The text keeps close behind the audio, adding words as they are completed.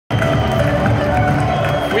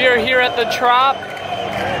at the Trop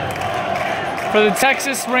for the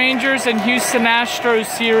Texas Rangers and Houston Astros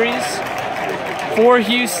series for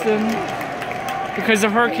Houston. Because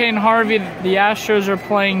of Hurricane Harvey, the Astros are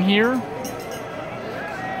playing here.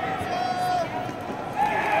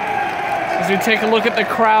 As we take a look at the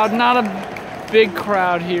crowd, not a big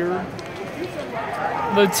crowd here.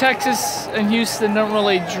 The Texas and Houston don't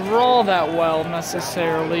really draw that well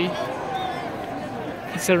necessarily,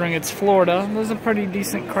 considering it's Florida. There's a pretty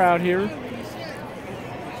decent crowd here.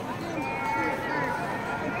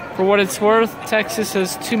 For what it's worth, Texas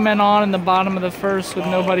has 2 men on in the bottom of the first with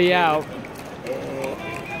nobody out,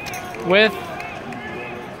 with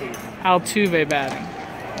Altuve batting.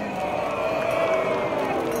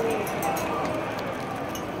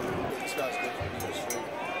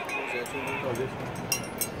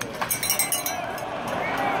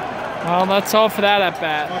 Well, that's all for that at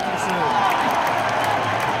bat.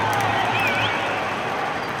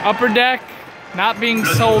 Upper Deck not being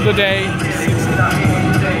sold today.